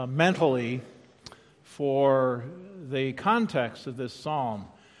mentally for the context of this psalm.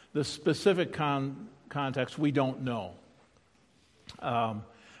 The specific context we don't know.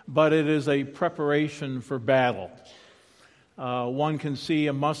 But it is a preparation for battle. One can see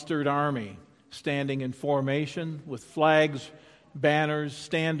a mustered army standing in formation with flags, banners,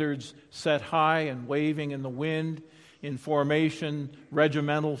 standards set high and waving in the wind, in formation,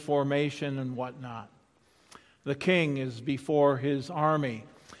 regimental formation and whatnot. The king is before his army,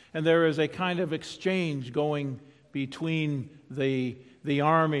 and there is a kind of exchange going between the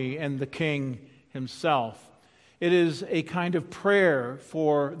army and the king himself. It is a kind of prayer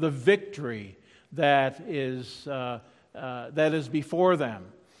for the victory that is before them,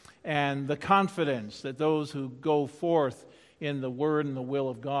 and the confidence that those who go forth in the word and the will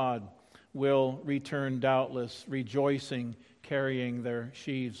of God will return doubtless, rejoicing, carrying their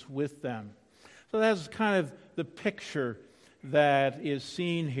sheaves with them. So that's kind of the picture that is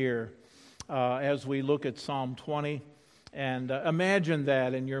seen here as we look at Psalm 20. And imagine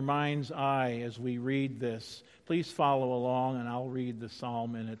that in your mind's eye as we read this. Please follow along, and I'll read the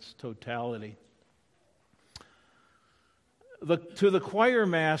psalm in its totality. To the choir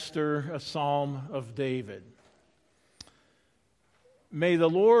master, a psalm of David. May the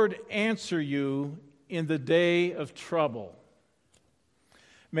Lord answer you in the day of trouble.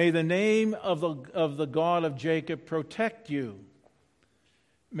 May the name of the God of Jacob protect you.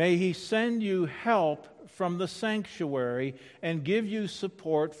 May he send you help from the sanctuary and give you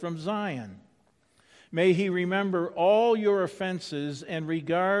support from Zion. May he remember all your offenses and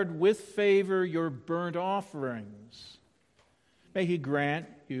regard with favor your burnt offerings. May he grant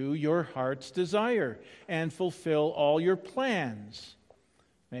you your heart's desire and fulfill all your plans.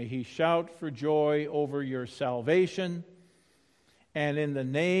 May he shout for joy over your salvation. And in the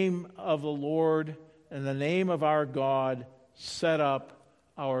name of the Lord, in the name of our God, set up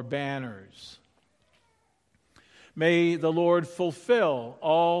our banners. May the Lord fulfill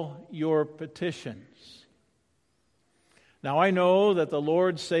all your petitions. Now I know that the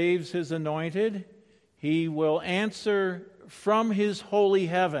Lord saves his anointed. He will answer from his holy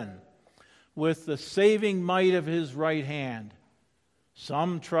heaven with the saving might of his right hand.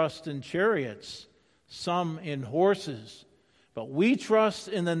 Some trust in chariots, some in horses, but we trust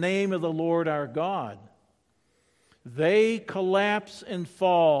in the name of the Lord our God. They collapse and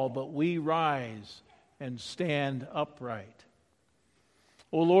fall, but we rise and stand upright.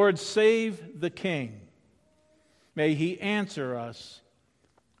 O Lord, save the King. May he answer us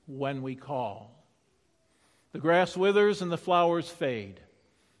when we call. The grass withers and the flowers fade,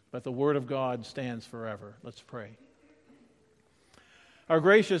 but the word of God stands forever. Let's pray. Our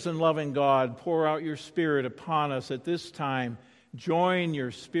gracious and loving God, pour out your Spirit upon us at this time. Join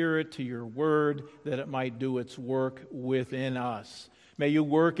your Spirit to your word that it might do its work within us. May you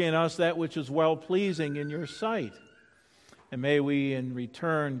work in us that which is well-pleasing in your sight. And may we in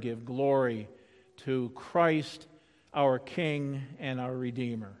return give glory to Christ, our King and our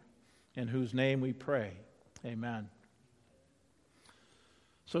Redeemer, in whose name we pray. Amen.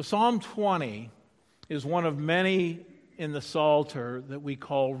 So Psalm 20 is one of many in the Psalter that we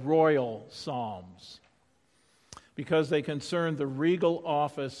call royal psalms, because they concern the regal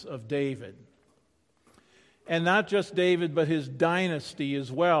office of David. And not just David, but his dynasty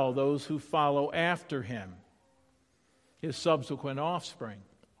as well, those who follow after him, his subsequent offspring.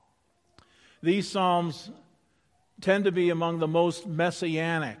 These psalms tend to be among the most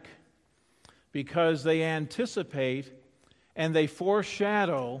messianic because they anticipate and they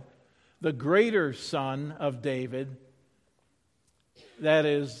foreshadow the greater Son of David, that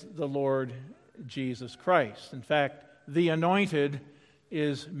is the Lord Jesus Christ. In fact, the anointed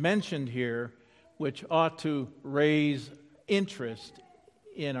is mentioned here, which ought to raise interest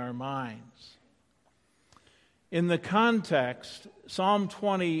in our minds. In the context, Psalm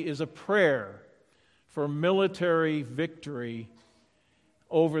 20 is a prayer for military victory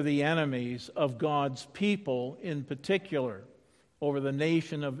over the enemies of God's people, in particular, over the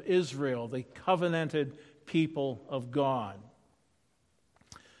nation of Israel, the covenanted people of God.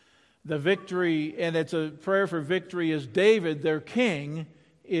 The victory, and it's a prayer for victory, as David, their king,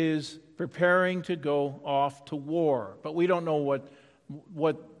 is preparing to go off to war. But we don't know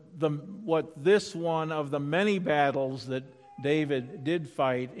what this one of the many battles that David did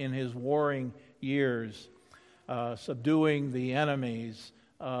fight in his warring years, subduing the enemies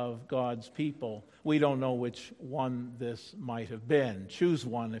of God's people. We don't know which one this might have been. Choose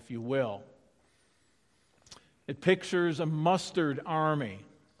one, if you will. It pictures a mustered army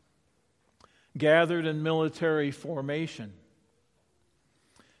gathered in military formation.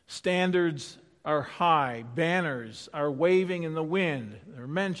 Standards are high, banners are waving in the wind. They're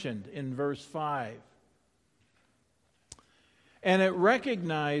mentioned in verse 5. And it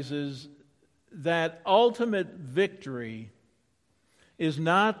recognizes that ultimate victory is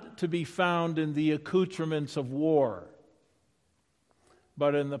not to be found in the accoutrements of war,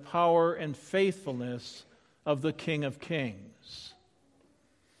 but in the power and faithfulness of the King of Kings.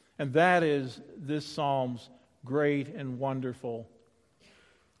 And that is this psalm's great and wonderful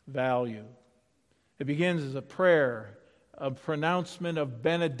value. It begins as a prayer, a pronouncement of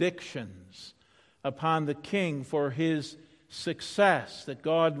benedictions upon the king for his success, that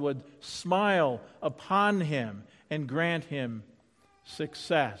God would smile upon him and grant him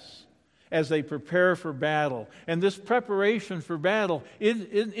success as they prepare for battle. And this preparation for battle,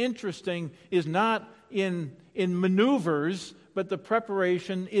 interesting, is not in maneuvers, but the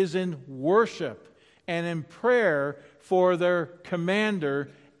preparation is in worship and in prayer for their commander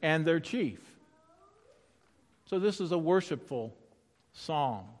and their chief. So this is a worshipful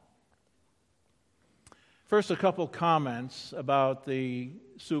psalm. First, a couple comments about the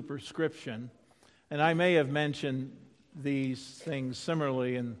superscription. And I may have mentioned these things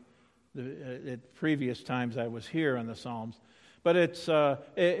similarly in at previous times I was here on the Psalms. But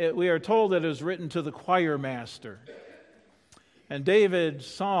we are told that it was written to the choir master. And David's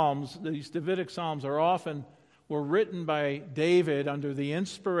psalms, these Davidic psalms, were written by David under the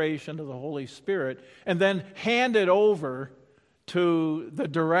inspiration of the Holy Spirit and then handed over to the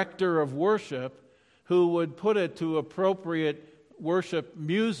director of worship, who would put it to appropriate worship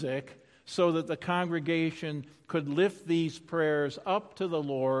music so that the congregation could lift these prayers up to the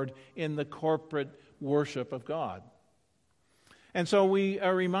Lord in the corporate worship of God. And so we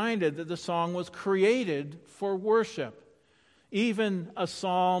are reminded that the song was created for worship. Even a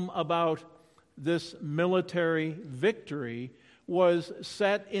psalm about this military victory was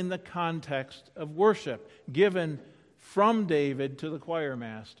set in the context of worship, given from David to the choir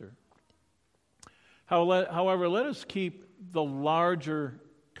master. However, let us keep the larger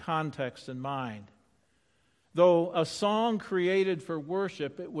context in mind. Though a song created for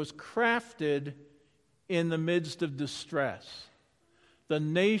worship, it was crafted in the midst of distress. The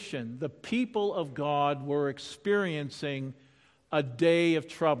nation, the people of God, were experiencing a day of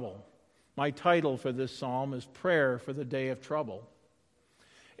trouble. My title for this psalm is Prayer for the Day of Trouble.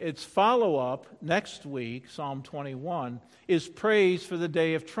 Its follow-up next week, Psalm 21, is Praise for the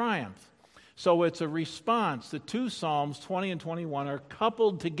Day of Triumph. So it's a response. The two Psalms, 20 and 21, are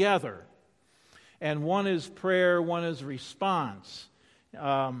coupled together. And one is prayer, one is response.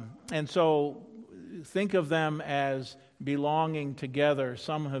 And so think of them as belonging together.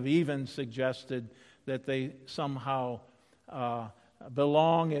 Some have even suggested that they somehow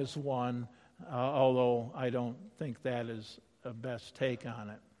belong as one, although I don't think that is a best take on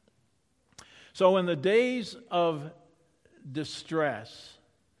it. So in the days of distress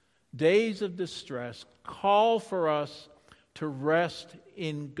call for us to rest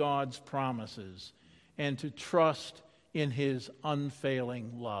in God's promises and to trust in His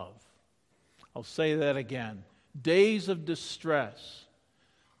unfailing love. I'll say that again. Days of distress,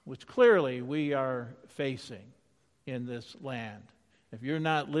 which clearly we are facing in this land. If you're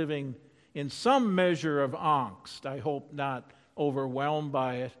not living in some measure of angst, I hope not overwhelmed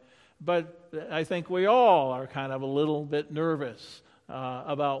by it, but I think we all are kind of a little bit nervous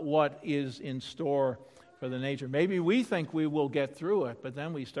about what is in store for the nature. Maybe we think we will get through it, but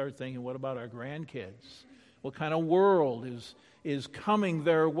then we start thinking, what about our grandkids? What kind of world is coming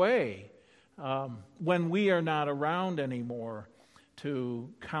their way when we are not around anymore to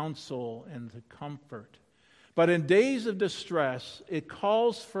counsel and to comfort? But in days of distress, it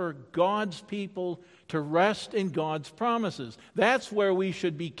calls for God's people to rest in God's promises. That's where we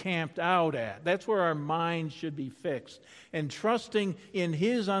should be camped out at. That's where our minds should be fixed. And trusting in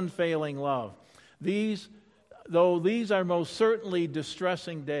His unfailing love. Though these are most certainly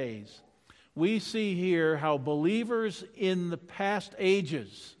distressing days, we see here how believers in the past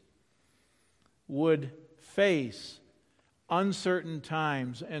ages would face uncertain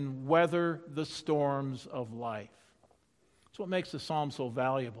times and weather the storms of life. That's what makes the Psalm so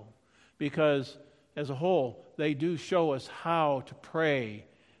valuable, because as a whole, they do show us how to pray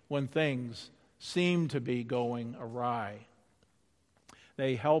when things seem to be going awry.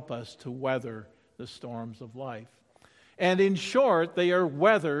 They help us to weather the storms of life. And in short, they are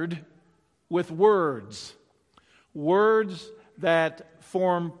weathered with words. Words that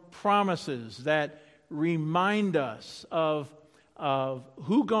form promises, that remind us of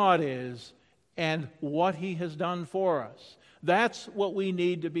who God is and what He has done for us. That's what we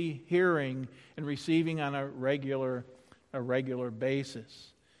need to be hearing and receiving on a regular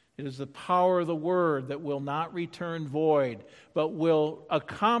basis. It is the power of the Word that will not return void, but will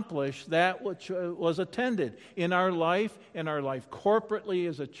accomplish that which was intended in our life corporately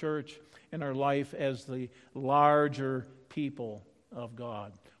as a church, in our life as the larger people of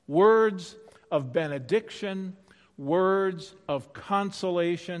God. Words of benediction, words of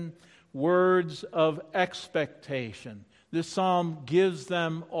consolation, words of expectation. This psalm gives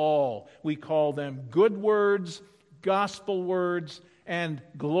them all. We call them good words, gospel words, and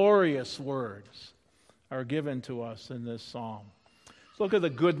glorious words are given to us in this psalm. Let's look at the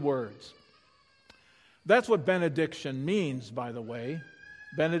good words. That's what benediction means, by the way.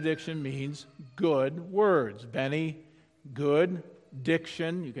 Benediction means good words. Benny, good.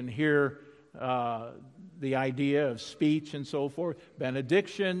 Diction, you can hear the idea of speech and so forth.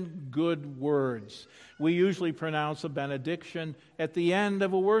 Benediction, good words. We usually pronounce a benediction at the end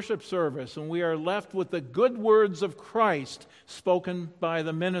of a worship service, and we are left with the good words of Christ spoken by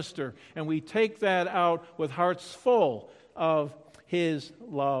the minister, and we take that out with hearts full of His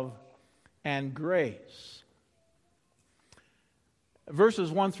love and grace.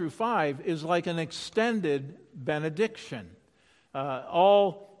 Verses 1 through 5 is like an extended benediction,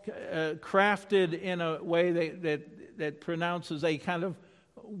 all crafted in a way that pronounces a kind of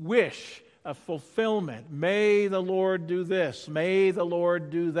wish, a fulfillment. May the Lord do this. May the Lord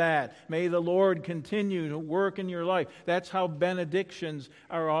do that. May the Lord continue to work in your life. That's how benedictions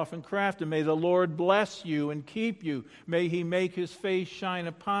are often crafted. May the Lord bless you and keep you. May He make His face shine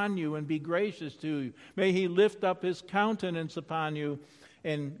upon you and be gracious to you. May He lift up His countenance upon you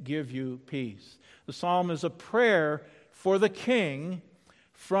and give you peace. The psalm is a prayer for the king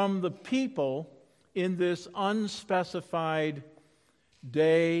from the people in this unspecified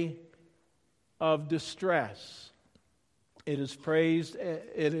day of distress. It is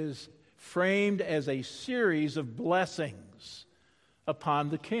framed as a series of blessings upon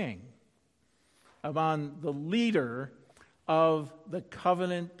the king, upon the leader of the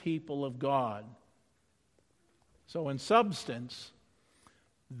covenant people of God. So in substance,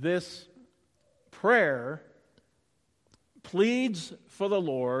 this prayer pleads for the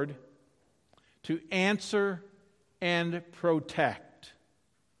Lord to answer and protect.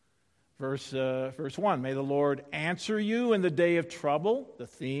 Verse 1, may the Lord answer you in the day of trouble, the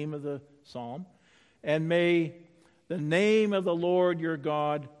theme of the psalm, and may the name of the Lord your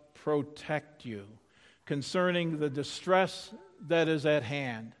God protect you concerning the distress that is at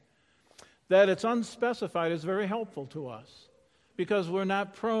hand. That it's unspecified is very helpful to us because we're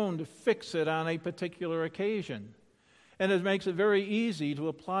not prone to fix it on a particular occasion. And it makes it very easy to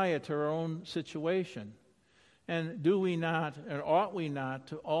apply it to our own situation. And do we not, or ought we not,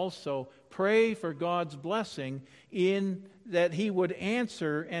 to also pray for God's blessing in that He would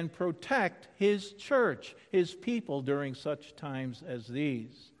answer and protect His church, His people during such times as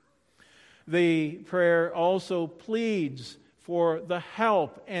these? The prayer also pleads for the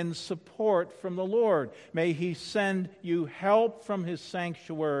help and support from the Lord. May He send you help from His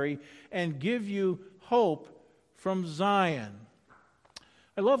sanctuary and give you hope from Zion.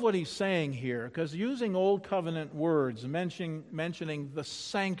 I love what he's saying here, because using Old Covenant words, mentioning the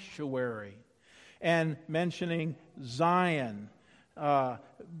sanctuary and mentioning Zion,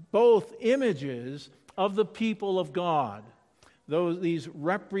 both images of the people of God, these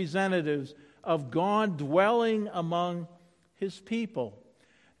representatives of God dwelling among His people.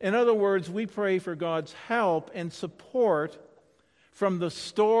 In other words, we pray for God's help and support from the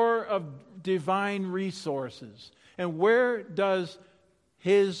store of divine resources. And where does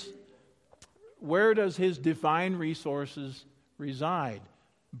His divine resources reside?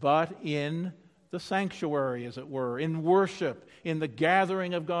 But in the sanctuary, as it were, in worship, in the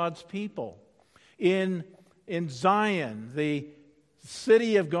gathering of God's people, in Zion, the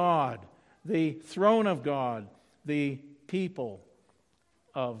city of God, the throne of God, the people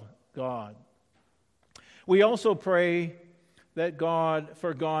of God. We also pray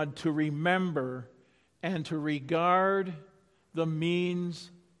for God to remember and to regard the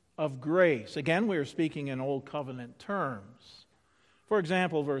means of grace. Again, we are speaking in Old Covenant terms. For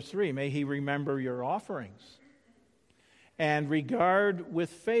example, verse 3, may He remember your offerings and regard with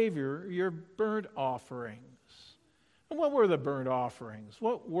favor your burnt offerings. And what were the burnt offerings?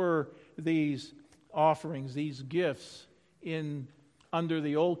 What were these offerings, these gifts under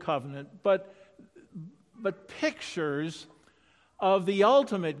the Old Covenant, but pictures of the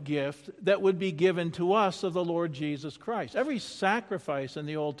ultimate gift that would be given to us of the Lord Jesus Christ. Every sacrifice in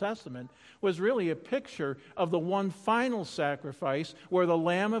the Old Testament was really a picture of the one final sacrifice where the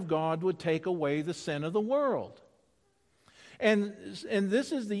Lamb of God would take away the sin of the world. And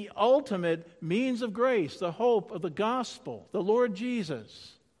this is the ultimate means of grace, the hope of the gospel, the Lord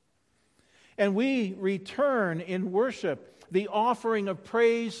Jesus. And we return in worship the offering of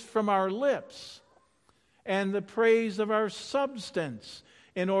praise from our lips and the praise of our substance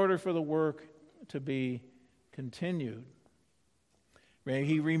in order for the work to be continued. May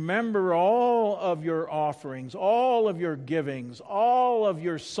He remember all of your offerings, all of your givings, all of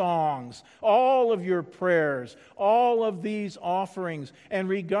your songs, all of your prayers, all of these offerings, and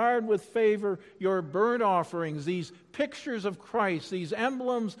regard with favor your burnt offerings, these pictures of Christ, these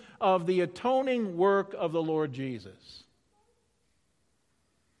emblems of the atoning work of the Lord Jesus,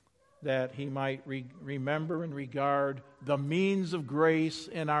 that He might remember and regard the means of grace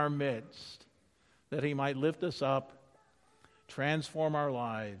in our midst, that He might lift us up, transform our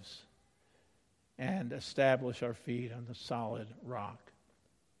lives, and establish our feet on the solid rock.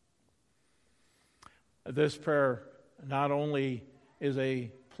 This prayer not only is a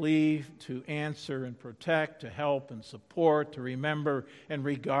plea to answer and protect, to help and support, to remember and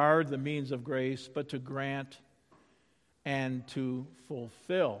regard the means of grace, but to grant and to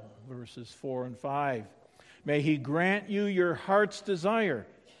fulfill. Verses 4 and 5. May He grant you your heart's desire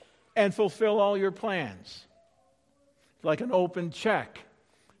and fulfill all your plans. Like an open check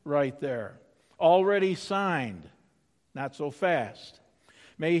right there. Already signed. Not so fast.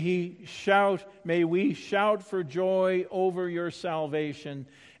 May we shout for joy over your salvation,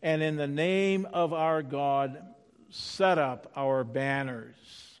 and in the name of our God, set up our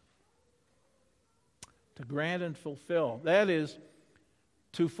banners. To grant and fulfill. That is,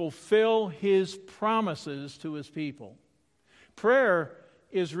 to fulfill His promises to His people. Prayer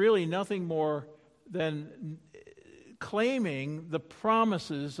is really nothing more than claiming the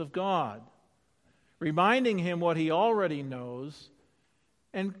promises of God, reminding Him what He already knows,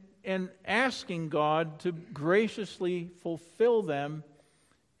 and asking God to graciously fulfill them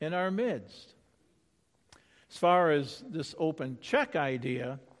in our midst. As far as this open check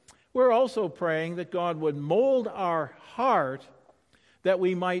idea, we're also praying that God would mold our heart that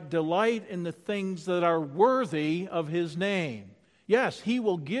we might delight in the things that are worthy of His name. Yes, He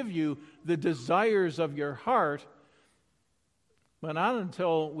will give you the desires of your heart, but not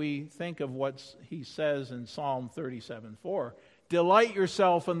until we think of what He says in Psalm 37:4. Delight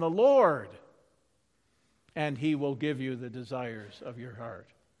yourself in the Lord, and He will give you the desires of your heart.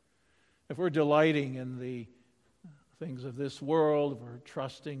 If we're delighting in the things of this world, if we're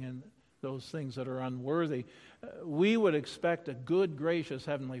trusting in those things that are unworthy, we would expect a good, gracious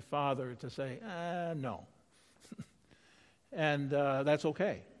Heavenly Father to say, no. And that's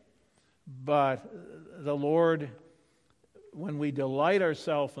okay. But the Lord, when we delight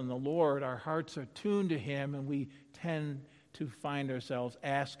ourselves in the Lord, our hearts are tuned to Him, and we tend to find ourselves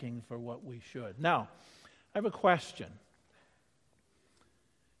asking for what we should. Now, I have a question.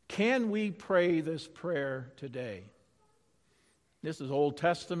 Can we pray this prayer today? This is Old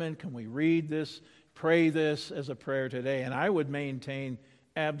Testament. Can we read this, pray this as a prayer today? And I would maintain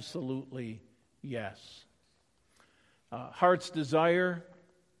absolutely yes. Heart's desire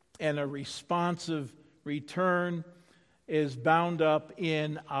and a responsive return is bound up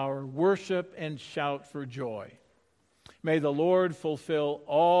in our worship and shout for joy. May the Lord fulfill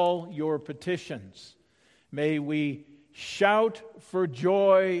all your petitions. May we shout for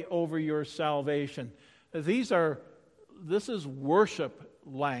joy over your salvation. This is worship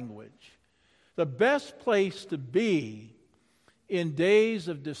language. The best place to be in days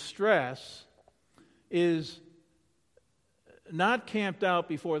of distress is not camped out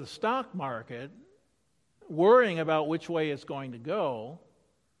before the stock market, worrying about which way it's going to go,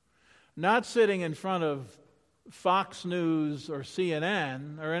 not sitting in front of Fox News or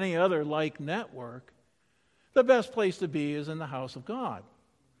CNN or any other like network. The best place to be is in the house of God,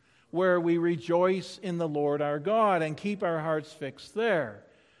 where we rejoice in the Lord our God and keep our hearts fixed there.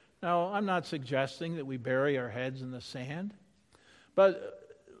 Now, I'm not suggesting that we bury our heads in the sand,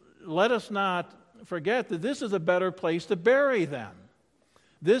 but let us not forget that this is a better place to bury them.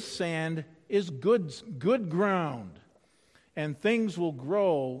 This sand is good ground, and things will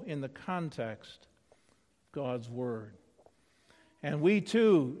grow in the context of God's Word. And we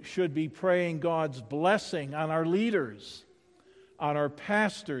too should be praying God's blessing on our leaders, on our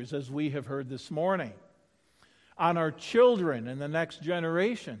pastors, as we have heard this morning, on our children and the next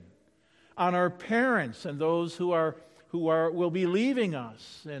generation, on our parents and those who will be leaving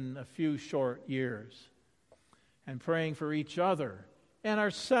us in a few short years, and praying for each other and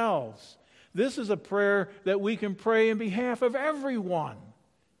ourselves. This is a prayer that we can pray in behalf of everyone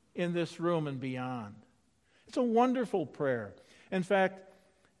in this room and beyond. It's a wonderful prayer. In fact,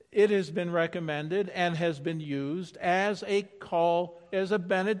 it has been recommended and has been used as a call, as a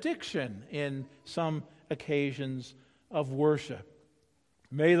benediction in some occasions of worship.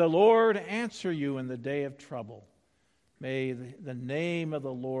 May the Lord answer you in the day of trouble. May the name of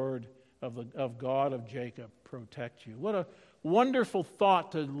the Lord, of God of Jacob, protect you. What a wonderful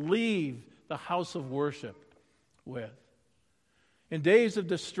thought to leave the house of worship with. In days of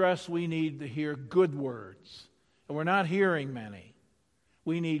distress, we need to hear good words. And we're not hearing many.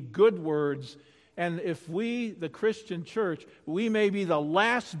 We need good words. And if we, the Christian church, we may be the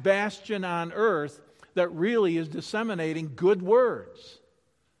last bastion on earth that really is disseminating good words.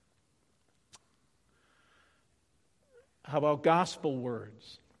 How about gospel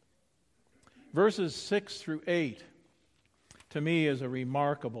words? Verses 6 through 8, to me, is a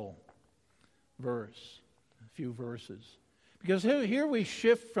remarkable verse, a few verses. Because here we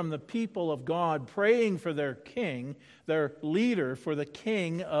shift from the people of God praying for their king, their leader, for the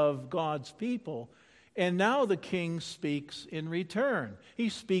king of God's people, and now the king speaks in return. He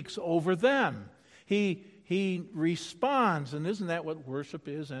speaks over them. He responds, and isn't that what worship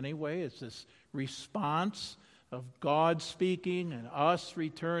is anyway? It's this response of God speaking and us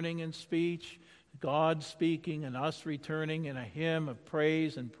returning in speech, God speaking and us returning in a hymn of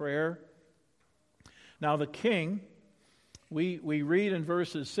praise and prayer. Now the king, we read in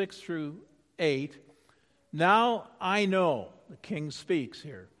verses 6 through 8, now I know, the king speaks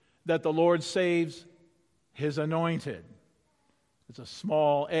here, that the Lord saves his anointed. It's a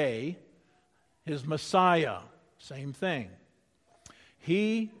small a. His Messiah, same thing.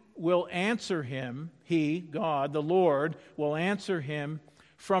 He will answer him, he, God, the Lord, will answer him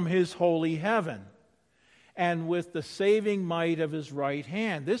from his holy heaven and with the saving might of his right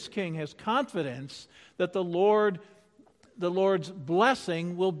hand. This king has confidence that the Lord's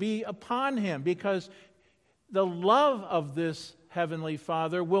blessing will be upon him, because the love of this heavenly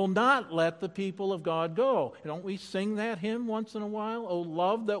Father will not let the people of God go. Don't we sing that hymn once in a while? Oh,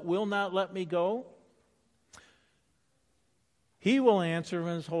 love that will not let me go. He will answer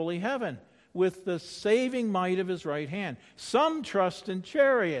in his holy heaven with the saving might of his right hand. Some trust in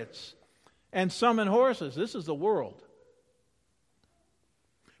chariots and some in horses. This is the world.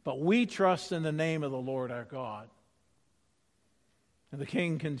 But we trust in the name of the Lord our God. And the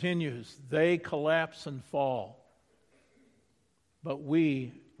king continues, they collapse and fall, but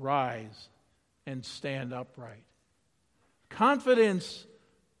we rise and stand upright. Confidence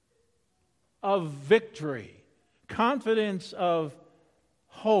of victory. Confidence of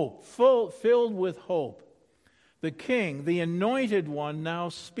hope, filled with hope. The king, the anointed one, now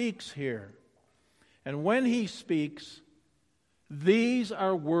speaks here. And when he speaks, these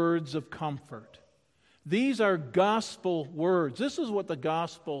are words of comfort. These are gospel words. This is what the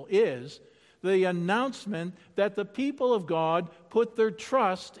gospel is. The announcement that the people of God put their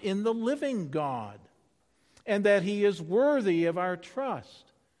trust in the living God and that he is worthy of our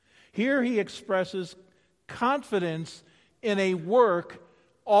trust. Here he expresses confidence in a work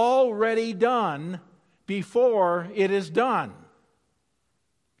already done before it is done.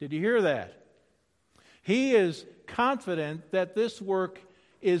 Did you hear that? He is confident that this work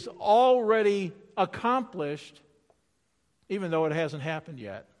is already accomplished, even though it hasn't happened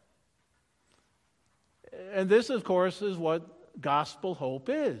yet. And this, of course, is what gospel hope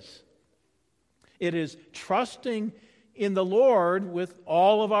is. It is trusting in the Lord with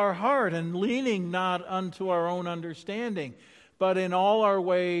all of our heart and leaning not unto our own understanding, but in all our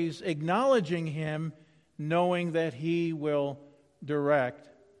ways acknowledging him, knowing that he will direct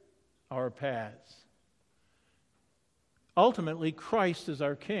our paths. Ultimately, Christ is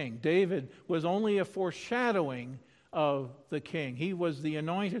our king. David was only a foreshadowing of the king. He was the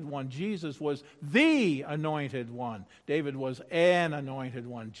anointed one. Jesus was the anointed one. David was an anointed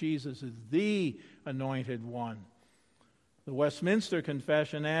one. Jesus is the anointed one. The Westminster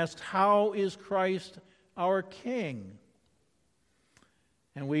Confession asks, how is Christ our king?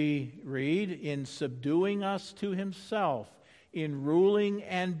 And we read, in subduing us to himself, in ruling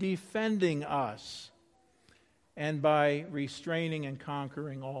and defending us, and by restraining and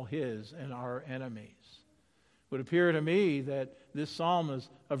conquering all his and our enemies. It would appear to me that this psalm is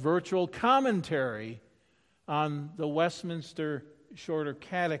a virtual commentary on the Westminster Shorter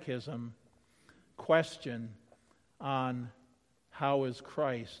Catechism question on how is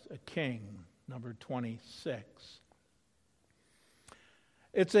Christ a king, number 26.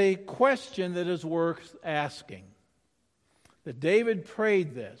 It's a question that is worth asking. That David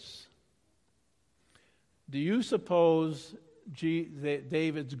prayed this. Do you suppose that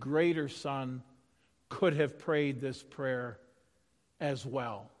David's greater son could have prayed this prayer as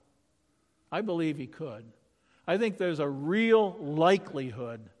well? I believe he could. I think there's a real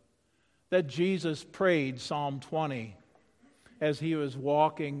likelihood that Jesus prayed Psalm 20 as he was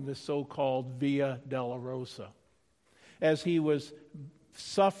walking the so-called Via Dolorosa, as he was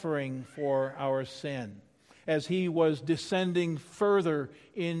suffering for our sin, as he was descending further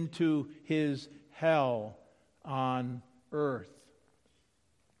into his hell on earth.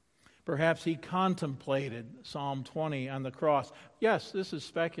 Perhaps he contemplated Psalm 20 on the cross. Yes, this is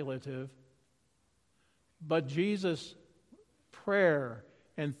speculative, but Jesus' prayer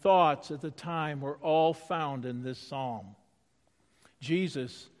and thoughts at the time were all found in this psalm.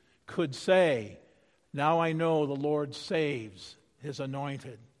 Jesus could say, "Now I know the Lord saves his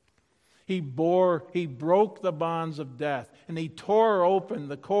anointed." He broke the bonds of death, and he tore open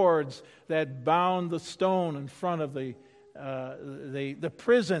the cords that bound the stone in front of the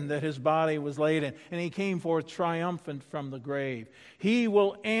prison that his body was laid in, and he came forth triumphant from the grave. He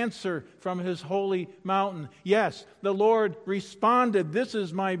will answer from his holy mountain. Yes, the Lord responded, "This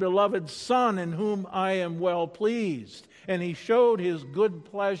is my beloved Son in whom I am well pleased." And he showed his good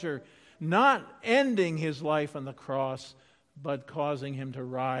pleasure, not ending his life on the cross, but causing him to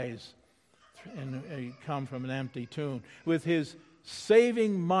rise and come from an empty tomb with his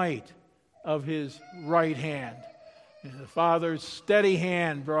saving might of his right hand. The Father's steady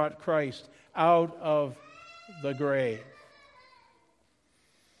hand brought Christ out of the grave.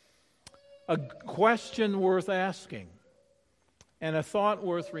 A question worth asking and a thought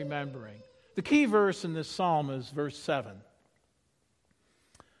worth remembering. The key verse in this psalm is verse 7.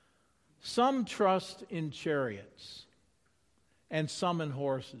 Some trust in chariots and some in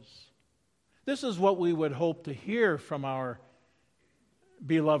horses. This is what we would hope to hear from our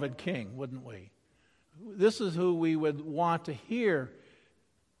beloved King, wouldn't we? This is who we would want to hear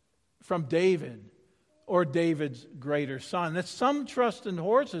from David, or David's greater son. That some trust in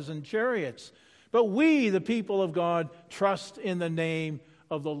horses and chariots, but we, the people of God, trust in the name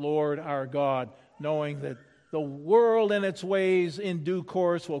of the Lord our God, knowing that the world and its ways in due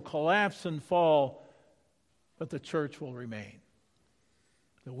course will collapse and fall, but the church will remain.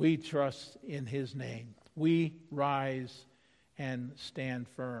 That we trust in his name. We rise and stand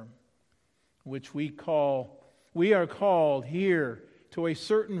firm, which we are called here to a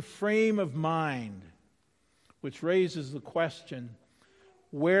certain frame of mind, which raises the question,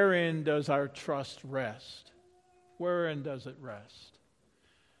 wherein does our trust rest? Wherein does it rest?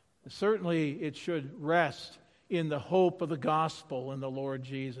 Certainly it should rest in the hope of the gospel in the Lord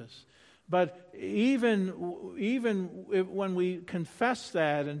Jesus. But even when we confess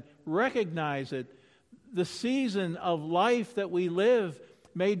that and recognize it, the season of life that we live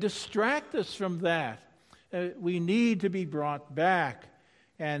may distract us from that. We need to be brought back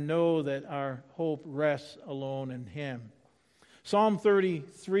and know that our hope rests alone in him. Psalm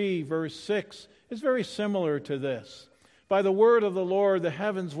 33, verse 6 is very similar to this. By the word of the Lord the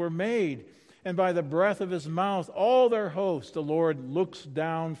heavens were made, and by the breath of his mouth all their host. The Lord looks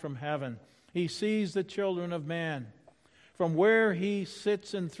down from heaven. He sees the children of man. From where he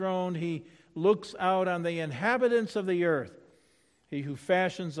sits enthroned, he looks out on the inhabitants of the earth. He who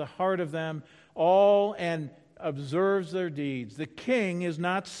fashions the heart of them all and observes their deeds. The king is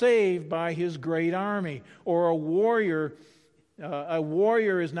not saved by his great army, or a warrior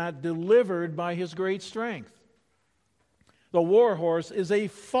is not delivered by his great strength. The war horse is a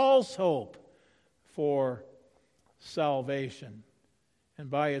false hope for salvation, and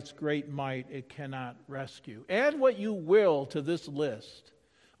by its great might it cannot rescue. Add what you will to this list.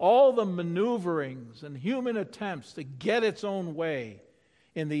 All the maneuverings and human attempts to get its own way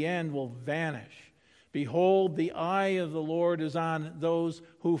in the end will vanish. Behold, the eye of the Lord is on those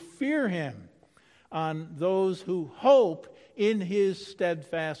who fear him, on those who hope in his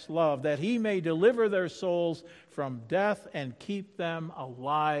steadfast love, that he may deliver their souls from death and keep them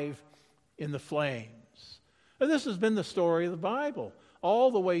alive in the flames. And this has been the story of the Bible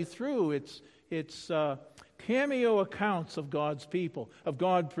all the way through. It's cameo accounts of God's people, of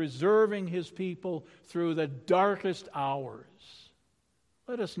God preserving his people through the darkest hours.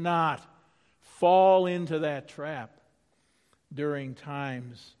 Let us not fall into that trap during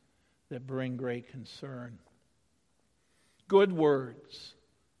times that bring great concern. Good words,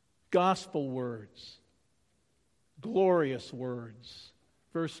 gospel words, glorious words.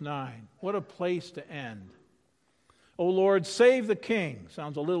 Verse 9, what a place to end. O Lord, save the king.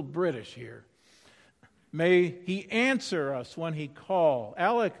 Sounds a little British here. May he answer us when he call.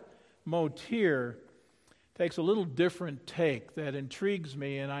 Alec Motyer takes a little different take that intrigues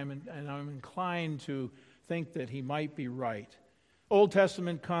me, and I'm inclined to think that he might be right. Old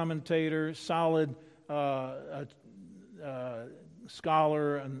Testament commentator, solid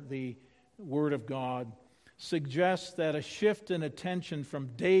scholar in the Word of God, suggests that a shift in attention from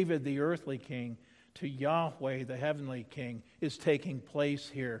David, the earthly king, to Yahweh, the heavenly king, is taking place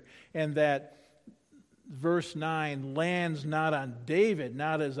here, and that verse 9 lands not on David,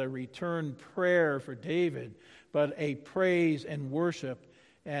 not as a return prayer for David, but a praise and worship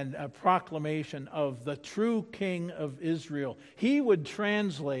and a proclamation of the true King of Israel. He would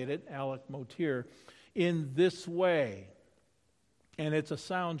translate it, Alec Motyer, in this way. And it's a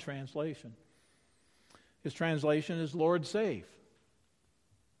sound translation. His translation is, Lord, save.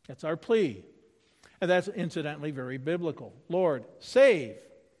 That's our plea. And that's incidentally very biblical. Lord, save.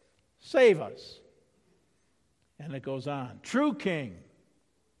 Save us. And it goes on. True King,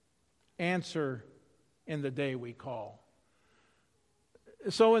 answer in the day we call.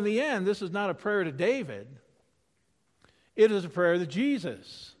 So in the end, this is not a prayer to David. It is a prayer to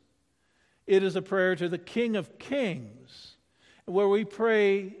Jesus. It is a prayer to the King of Kings, where we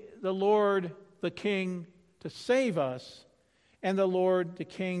pray the Lord, the King, to save us, and the Lord, the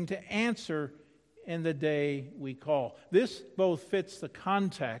King, to answer in the day we call. This both fits the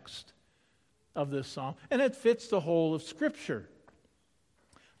context of this psalm, and it fits the whole of Scripture.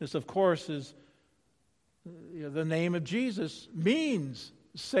 This, of course, is the name of Jesus means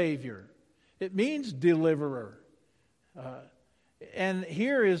Savior. It means deliverer. And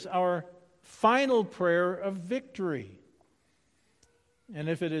here is our final prayer of victory. And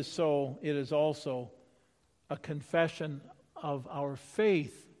if it is so, it is also a confession of our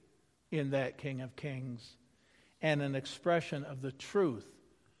faith in that King of Kings and an expression of the truth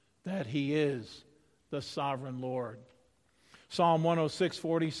that He is the sovereign Lord. Psalm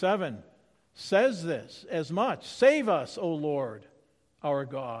 106:47 says this as much. Save us, O Lord, our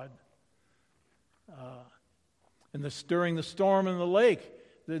God. During the storm in the lake,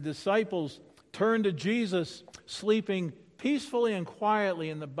 the disciples turned to Jesus, sleeping peacefully and quietly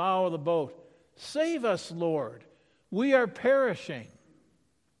in the bow of the boat. Save us, Lord. We are perishing.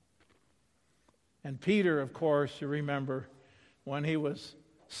 And Peter, of course, you remember, when he was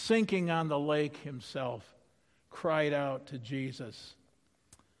sinking on the lake himself, cried out to Jesus,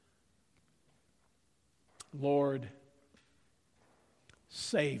 Lord,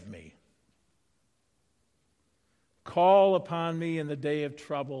 save me. Call upon me in the day of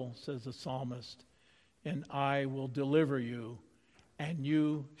trouble, says the psalmist, and I will deliver you, and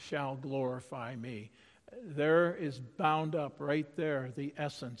you shall glorify me. There is bound up right there the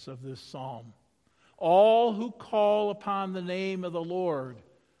essence of this psalm. All who call upon the name of the Lord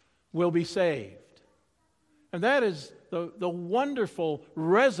will be saved. And that is the wonderful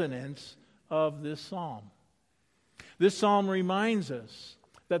resonance of this psalm. This psalm reminds us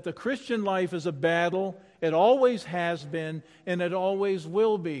that the Christian life is a battle. It always has been, and it always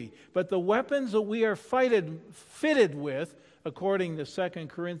will be. But the weapons that we are fitted with, according to 2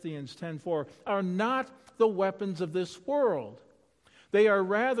 Corinthians 10:4, are not the weapons of this world. They are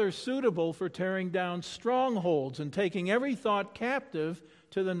rather suitable for tearing down strongholds and taking every thought captive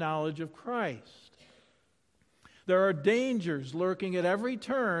to the knowledge of Christ. There are dangers lurking at every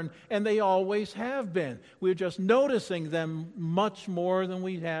turn, and they always have been. We're just noticing them much more than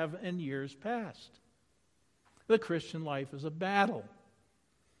we have in years past. The Christian life is a battle,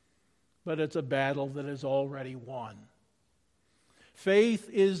 but it's a battle that is already won. Faith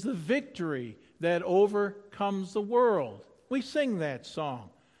is the victory that overcomes the world. We sing that song.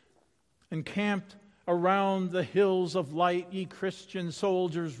 Encamped around the hills of light, ye Christian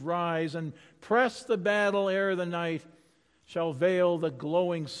soldiers rise, and press the battle ere the night shall veil the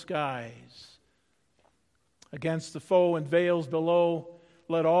glowing skies. Against the foe in vales below,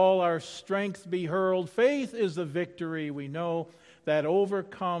 let all our strength be hurled. Faith is the victory we know that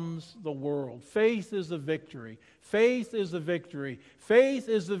overcomes the world. Faith is the victory. Faith is the victory. Faith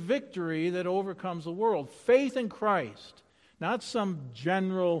is the victory that overcomes the world. Faith in Christ, not some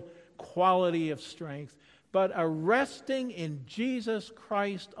general quality of strength, but a resting in Jesus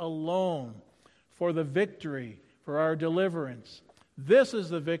Christ alone for the victory, for our deliverance. This is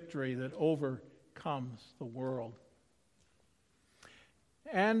the victory that overcomes the world.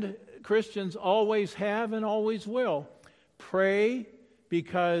 And Christians always have and always will pray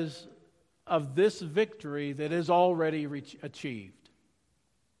because of this victory that is already achieved.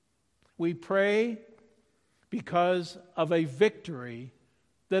 We pray because of a victory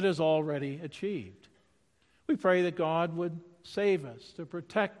that is already achieved. We pray that God would save us, to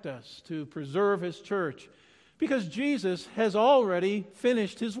protect us, to preserve His church, because Jesus has already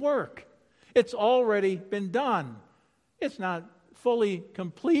finished His work. It's already been done. It's not fully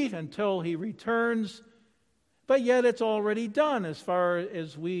complete until He returns, but yet it's already done as far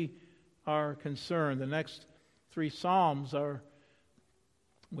as we are concerned. The next three Psalms are,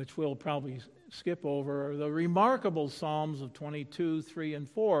 which we'll probably skip over, are the remarkable Psalms of 22, 3, and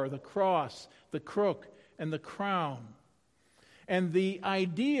 4, the cross, the crook, and the crown. And the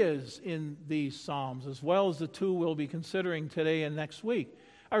ideas in these psalms, as well as the two we'll be considering today and next week,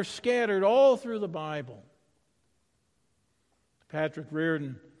 are scattered all through the Bible. Patrick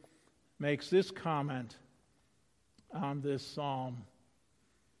Reardon makes this comment on this psalm.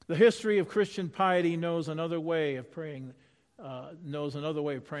 The history of Christian piety knows another way of praying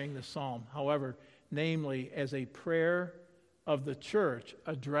this psalm, however, namely as a prayer of the church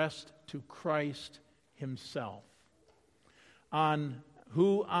addressed to Christ himself,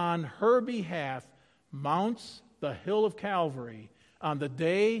 who on her behalf mounts the hill of Calvary on the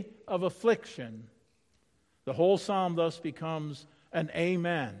day of affliction. The whole psalm thus becomes an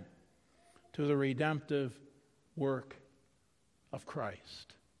amen to the redemptive work of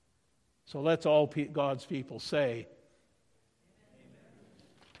Christ. So let's all God's people say,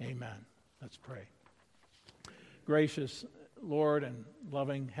 Amen. Amen. Let's pray. Gracious Lord and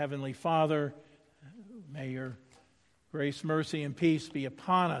loving Heavenly Father, may your grace, mercy, and peace be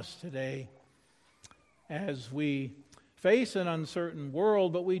upon us today as we face an uncertain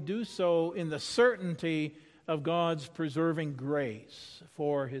world, but we do so in the certainty of God's preserving grace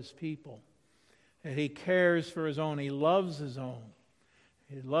for his people. That he cares for his own. He loves his own.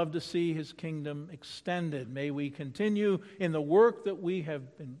 He'd love to see his kingdom extended. May we continue in the work that we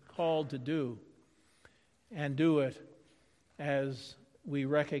have been called to do, and do it as we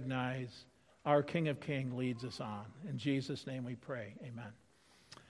recognize our King of Kings leads us on. In Jesus' name we pray. Amen.